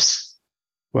swamps.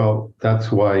 Well,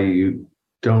 that's why you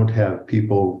don't have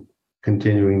people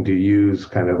continuing to use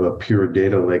kind of a pure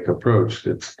data lake approach.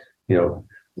 It's,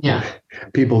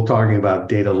 people talking about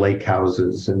data lake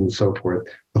houses and so forth.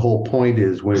 The whole point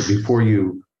is before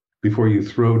you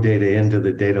throw data into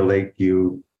the data lake,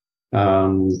 you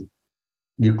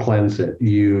cleanse it,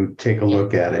 you take a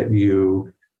look at it,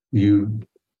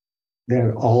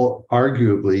 then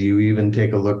arguably you even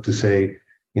take a look to say,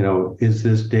 is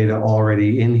this data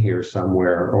already in here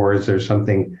somewhere, or is there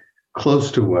something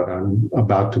close to what I'm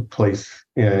about to place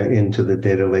into the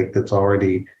data lake that's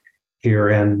already here,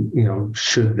 and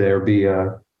should there be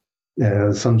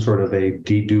some sort of a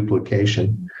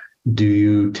deduplication? Do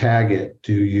you tag it?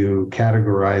 Do you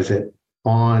categorize it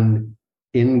on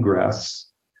ingress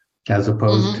as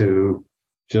opposed to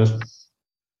just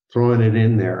throwing it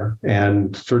in there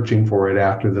and searching for it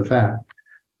after the fact?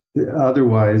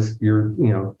 Otherwise,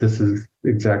 this is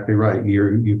exactly right.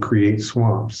 You create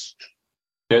swamps.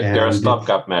 They're a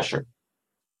stopgap measure.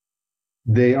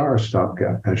 They are a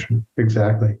stopgap measure,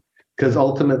 exactly. Because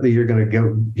ultimately, you're going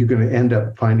to end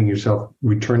up finding yourself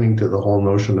returning to the whole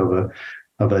notion of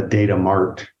a data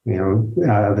mart,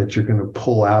 that you're going to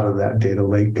pull out of that data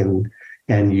lake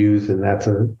and use, and that's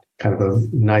a kind of a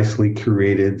nicely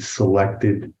curated,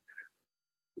 selected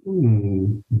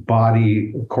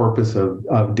body corpus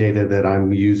of data that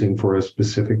I'm using for a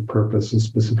specific purpose, a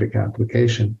specific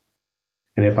application.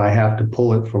 And if I have to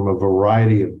pull it from a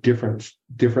variety of different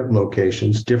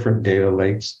locations, different data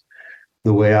lakes,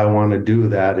 the way I want to do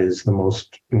that is the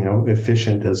most,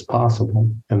 efficient as possible.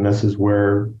 And this is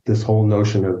where this whole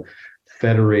notion of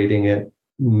federating it,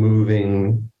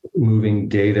 moving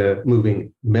data,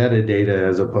 moving metadata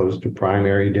as opposed to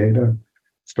primary data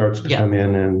starts to come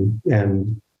in,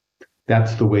 and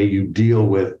that's the way you deal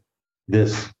with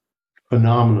this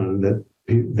phenomenon that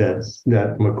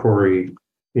McCrory,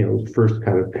 first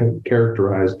kind of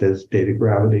characterized as data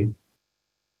gravity.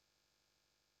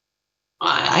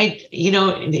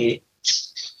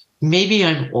 Maybe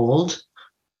I'm old,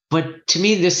 but to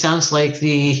me this sounds like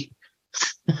the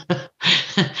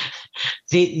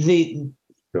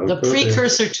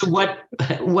precursor to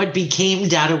what became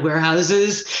data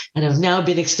warehouses and have now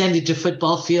been extended to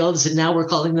football fields, and now we're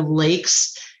calling them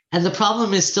lakes. And the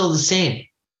problem is still the same.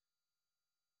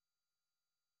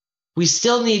 We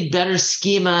still need better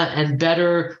schema and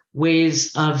better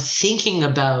ways of thinking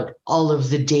about all of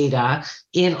the data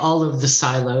in all of the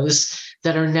silos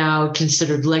that are now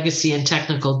considered legacy and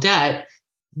technical debt,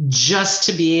 just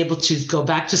to be able to go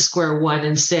back to square one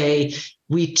and say,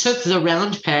 we took the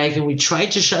round peg and we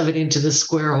tried to shove it into the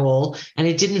square hole and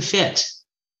it didn't fit.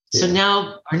 So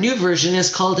now our new version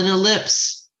is called an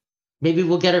ellipse. Maybe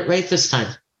we'll get it right this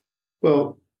time.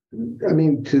 Well, I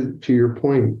mean, to your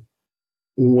point,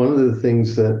 one of the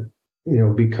things that,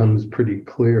 becomes pretty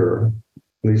clear,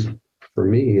 at least for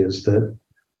me, is that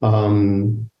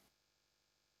kind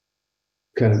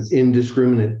of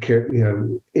indiscriminate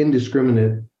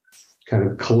kind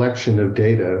of collection of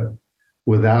data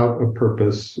without a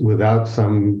purpose, without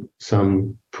some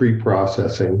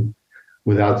pre-processing,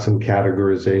 without some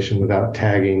categorization, without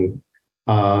tagging,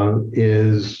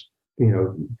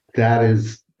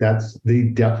 that's the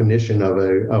definition of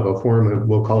a form of,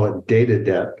 we'll call it data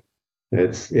debt.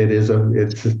 It's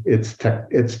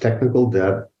technical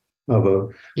debt of a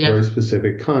very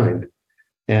specific kind.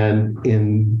 And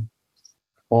in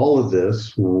all of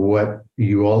this, what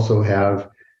you also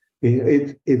have,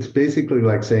 it's basically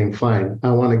like saying, fine, I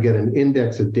want to get an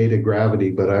index of data gravity,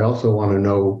 but I also want to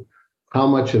know how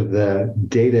much of the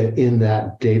data in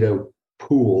that data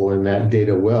pool, in that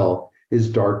data well,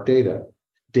 is dark data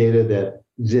that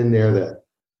is in there that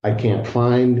I can't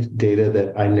find, data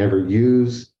that I never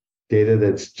use, data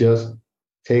that's just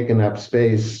taken up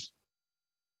space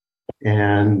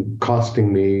and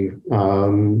costing me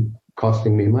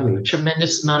money.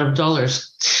 Tremendous amount of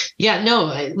dollars. Yeah, no,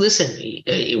 listen,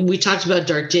 we talked about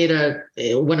dark data,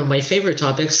 one of my favorite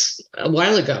topics, a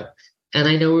while ago. And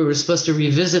I know we were supposed to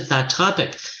revisit that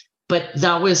topic, but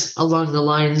that was along the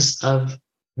lines of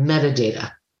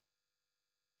metadata.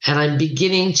 And I'm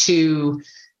beginning to,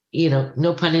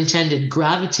 no pun intended,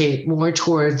 gravitate more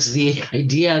towards the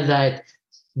idea that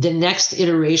the next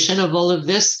iteration of all of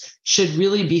this should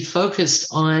really be focused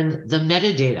on the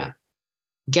metadata.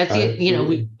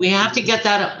 We have to get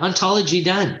that ontology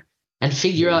done and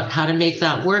figure out how to make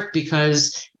that work,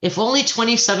 because if only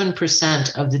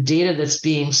 27% of the data that's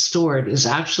being stored is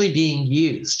actually being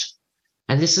used,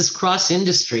 and this is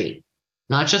cross-industry,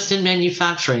 not just in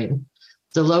manufacturing,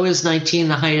 the low is 19,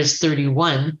 the high is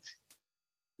 31.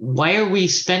 Why are we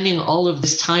spending all of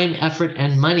this time, effort,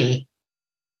 and money?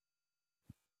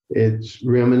 It's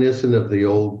reminiscent of the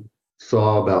old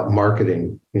saw about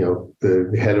marketing.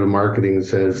 The head of marketing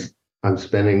says, I'm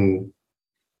spending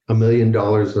 $1 million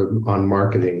on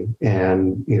marketing,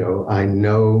 and I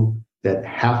know that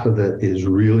half of it is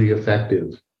really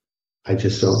effective. I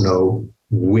just don't know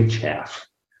which half.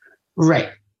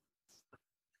 Right.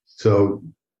 So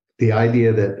the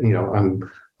idea that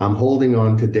I'm holding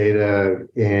on to data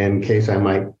in case I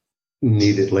might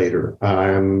need it later.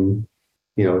 I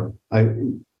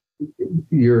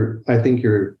think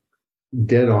you're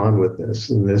dead on with this,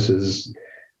 and this is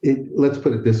it. Let's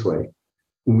put it this way.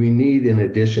 We need, in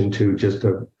addition to just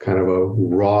a kind of a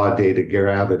raw data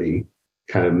gravity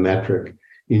kind of metric,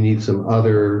 you need some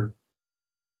other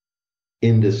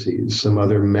indices, some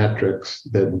other metrics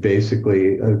that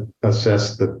basically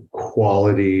assess the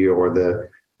quality or the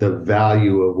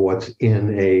value of what's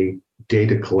in a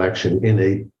data collection, in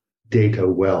a data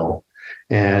well.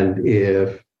 And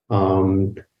if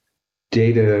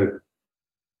data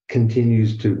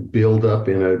continues to build up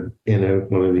in a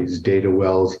one of these data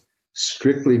wells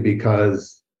strictly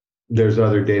because there's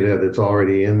other data that's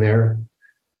already in there,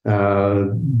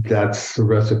 that's a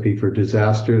recipe for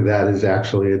disaster. That is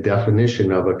actually a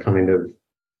definition of a kind of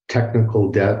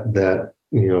technical debt that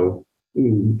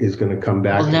is going to come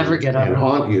back and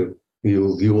haunt you.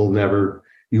 You will never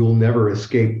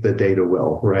escape the data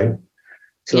well, right?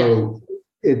 So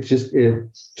it just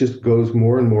goes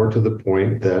more and more to the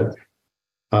point that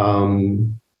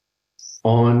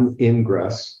on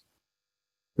ingress,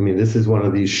 this is one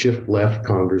of these shift left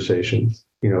conversations,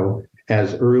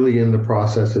 as early in the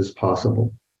process as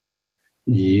possible.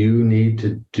 You need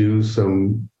to do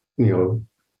some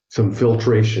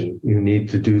filtration. You need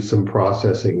to do some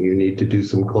processing. You need to do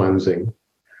some cleansing.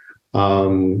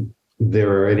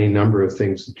 There are any number of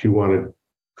things that you want to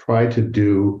try to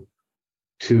do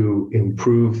to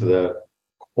improve the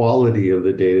quality of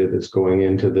the data that's going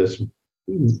into this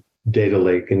data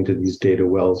lake, into these data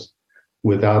wells.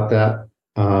 Without that,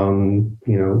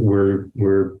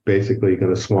 we're basically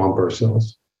going to swamp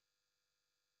ourselves.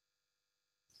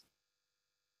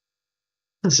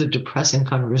 It's a depressing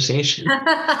conversation.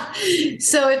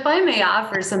 So if I may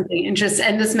offer something interesting,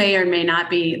 and this may or may not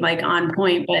be like on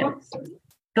point, but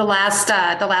the last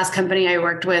company I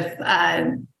worked with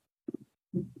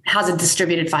has a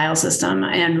distributed file system,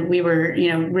 and we were,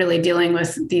 really dealing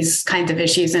with these kinds of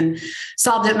issues and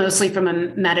solved it mostly from a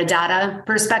metadata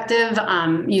perspective,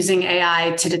 using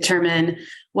AI to determine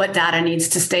what data needs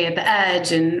to stay at the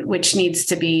edge and which needs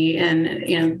to be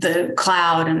in, the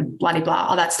cloud and blah, blah, blah,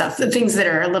 all that stuff, the things that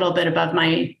are a little bit above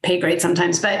my pay grade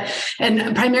sometimes,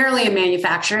 and primarily in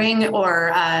manufacturing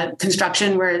or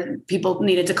construction, where people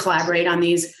needed to collaborate on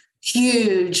these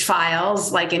huge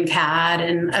files like in CAD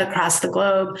and across the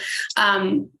globe.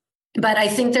 But I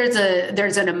think there's a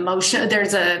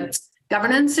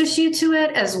governance issue to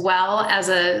it, as well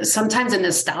as sometimes a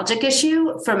nostalgic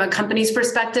issue from a company's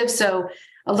perspective. So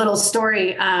a little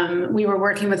story, we were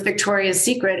working with Victoria's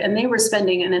Secret, and they were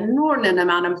spending an inordinate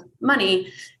amount of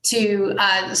money to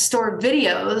store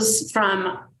videos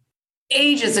from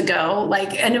ages ago,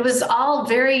 and it was all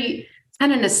very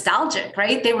kind of nostalgic,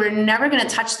 right? They were never going to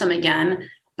touch them again,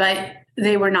 but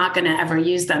they were not going to ever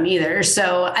use them either.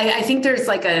 So I think there's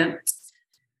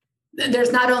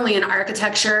there's not only an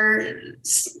architecture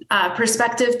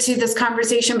perspective to this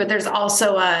conversation, but there's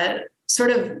also a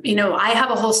sort of, I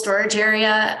have a whole storage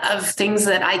area of things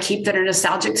that I keep that are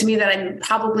nostalgic to me that I'm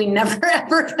probably never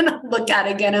ever going to look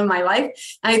at again in my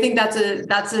life. And I think that's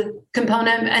a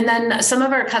component. And then some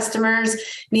of our customers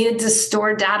needed to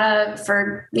store data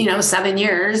for 7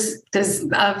 years because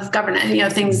of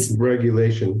governance, things.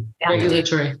 Regulation.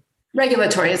 Yeah.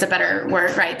 Regulatory is a better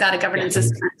word, right? Data governance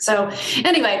is different. So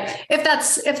anyway, if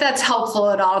that's helpful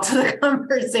at all to the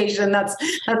conversation, that's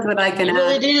what I can add. Well,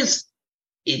 it is,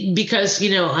 because the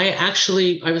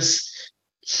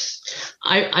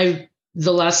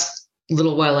last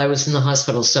little while I was in the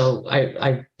hospital, so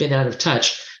I've been out of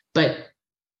touch. But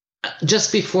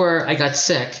just before I got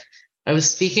sick, I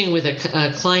was speaking with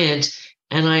a client,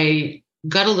 and I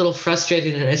got a little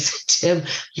frustrated, and I said to him,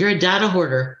 "You're a data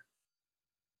hoarder.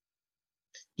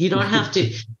 You don't have to,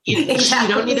 you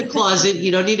don't need a closet.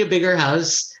 You don't need a bigger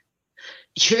house.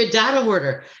 You're a data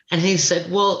hoarder." And he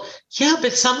said, "Well, yeah,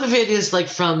 but some of it is like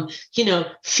from,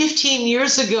 15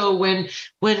 years ago when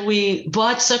we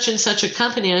bought such and such a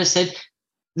company." And I said,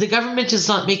 "The government is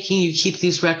not making you keep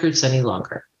these records any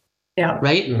longer." Yeah.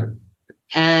 Right. Yeah.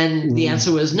 And the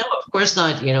answer was no, of course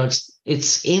not.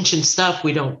 It's ancient stuff.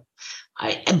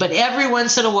 But every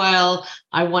once in a while,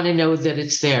 I want to know that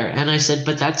it's there. And I said,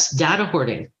 "But that's data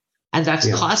hoarding. And that's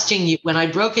costing you." When I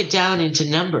broke it down into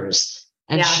numbers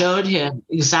and showed him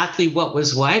exactly what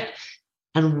was what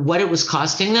and what it was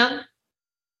costing them,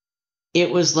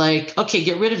 it was like, "Okay,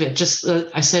 get rid of it." Just,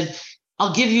 I said,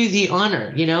 "I'll give you the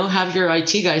honor, have your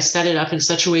IT guy set it up in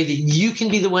such a way that you can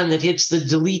be the one that hits the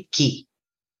delete key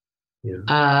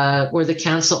or the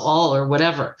cancel all or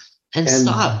whatever and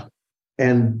stop."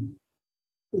 And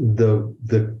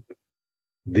the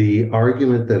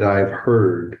argument that I've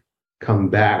heard come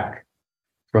back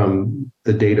from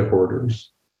the data hoarders,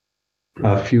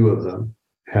 a few of them,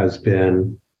 has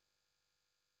been,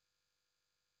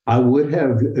 "I would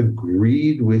have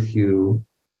agreed with you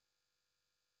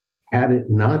had it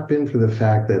not been for the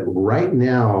fact that right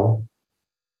now,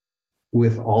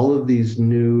 with all of these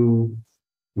new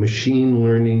machine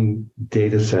learning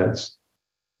data sets,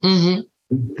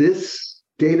 this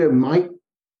data might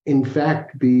in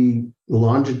fact be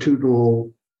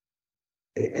longitudinal.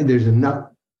 There's enough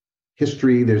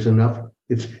history, it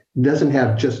doesn't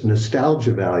have just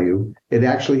nostalgia value, it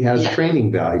actually has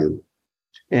training value.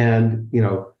 And,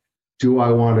 do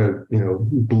I want to,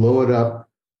 blow it up,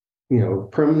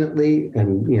 permanently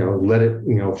and, let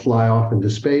it, fly off into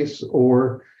space?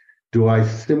 Or do I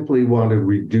simply want to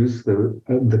reduce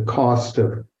the cost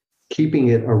of keeping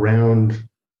it around,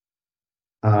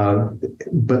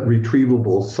 but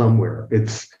retrievable somewhere?"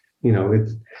 It's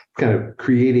kind of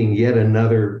creating yet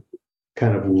another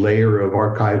kind of layer of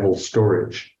archival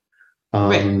storage.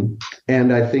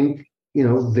 And I think,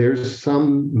 there's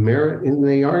some merit in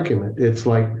the argument. It's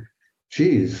like,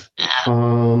 geez,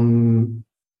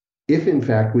 if in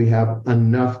fact we have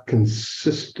enough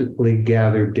consistently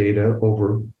gathered data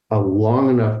over a long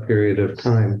enough period of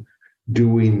time, do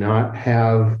we not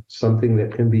have something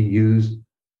that can be used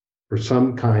for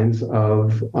some kinds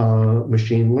of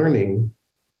machine learning?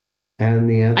 And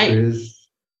the answer is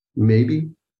maybe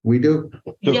we do.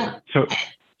 So,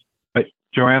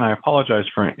 Joanne, I apologize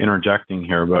for interjecting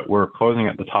here, but we're closing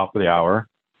at the top of the hour.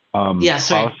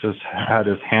 Klaus has had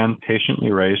his hand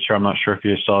patiently raised here. I'm not sure if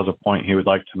he still has a point he would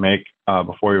like to make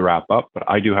before we wrap up, but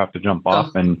I do have to jump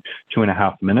off in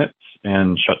 2.5 minutes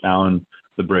and shut down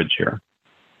the bridge here.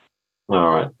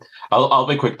 All right. I'll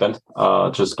be quick then.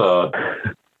 Just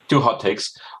two hot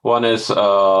takes. One is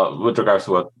with regards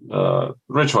to what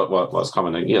Rich was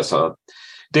commenting. Yes,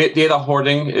 data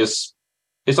hoarding is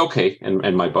okay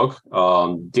in my book.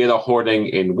 Data hoarding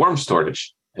in warm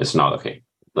storage is not okay.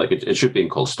 Like it should be in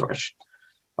cold storage.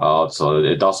 So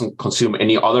it doesn't consume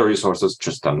any other resources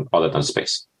other than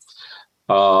space.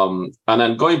 And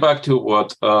then going back to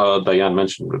what Diane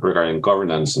mentioned regarding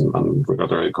governance and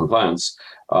regulatory compliance,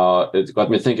 it got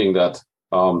me thinking that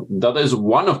that is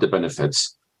one of the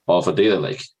benefits of a data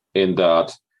lake, in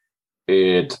that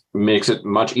it makes it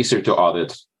much easier to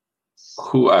audit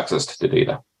who accessed the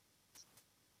data.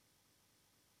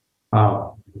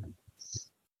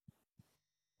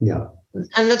 Yeah.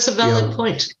 And that's a valid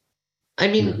point. I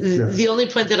mean, the only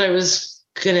point that I was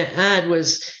going to add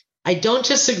was, I don't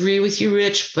disagree with you,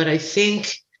 Rich, but I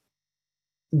think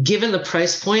given the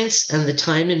price points and the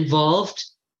time involved,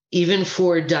 even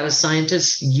for data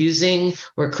scientists using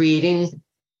or creating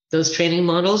those training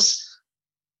models,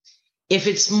 if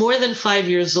it's more than 5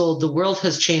 years old, the world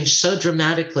has changed so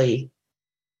dramatically.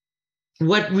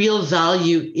 What real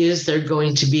value is there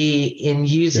going to be in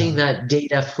using that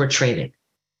data for training?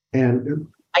 And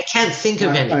I can't think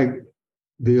of any.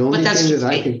 The only thing that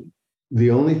I can the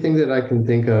only thing that I can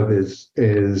think of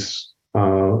is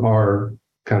our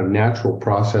kind of natural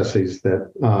processes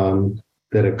that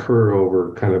occur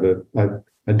over kind of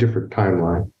a different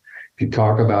timeline. If you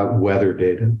talk about weather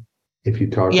data, if you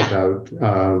talk about,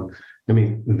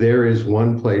 there is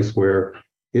one place where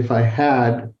if I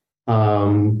had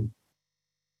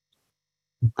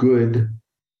good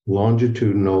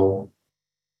longitudinal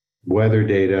weather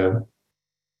data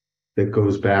that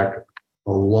goes back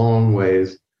a long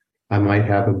ways, I might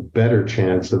have a better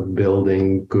chance of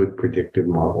building good predictive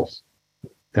models.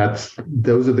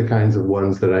 Those are the kinds of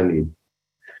ones that I need.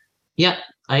 Yeah,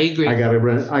 I agree. I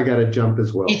gotta jump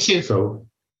as well. Me too. So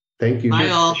thank you. Bye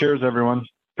all. Cheers, everyone.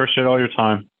 Appreciate all your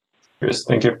time. Cheers.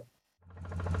 Thank you.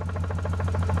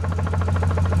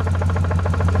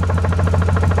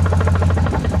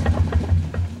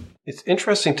 It's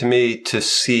interesting to me to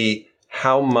see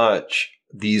how much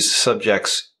these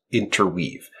subjects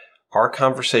interweave. Our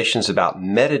conversations about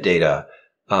metadata,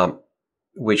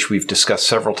 which we've discussed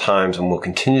several times and will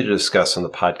continue to discuss on the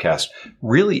podcast,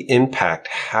 really impact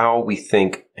how we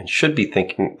think and should be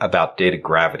thinking about data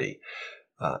gravity.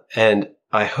 And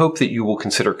I hope that you will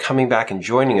consider coming back and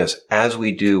joining us as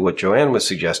we do what Joanne was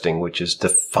suggesting, which is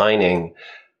defining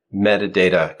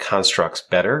metadata constructs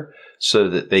better so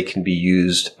that they can be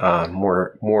used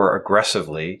more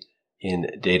aggressively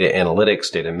in data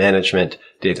analytics, data management,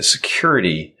 data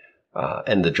security,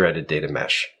 and the dreaded data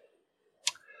mesh.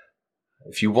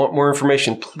 If you want more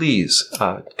information, please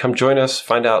come join us,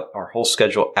 find out our whole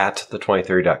schedule at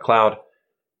the2030.cloud,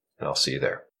 and I'll see you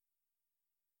there.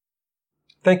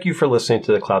 Thank you for listening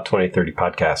to the Cloud 2030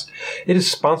 podcast. It is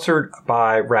sponsored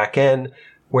by RackN,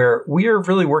 where we are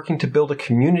really working to build a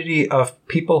community of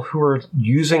people who are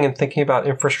using and thinking about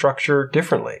infrastructure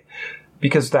differently,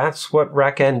 because that's what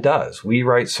RackN does. We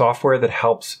write software that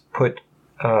helps put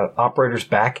operators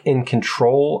back in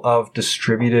control of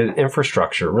distributed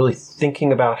infrastructure, really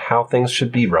thinking about how things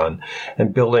should be run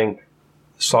and building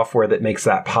software that makes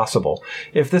that possible.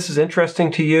 If this is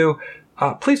interesting to you,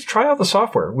 please try out the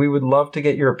software. We would love to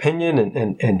get your opinion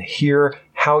and hear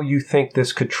how you think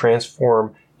this could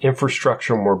transform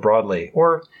infrastructure more broadly,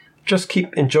 or just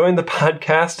keep enjoying the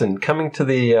podcast and coming to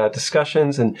the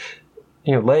discussions and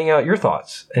laying out your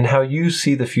thoughts and how you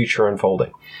see the future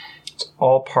unfolding. It's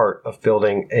all part of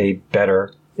building a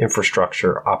better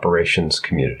infrastructure operations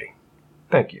community.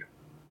 Thank you.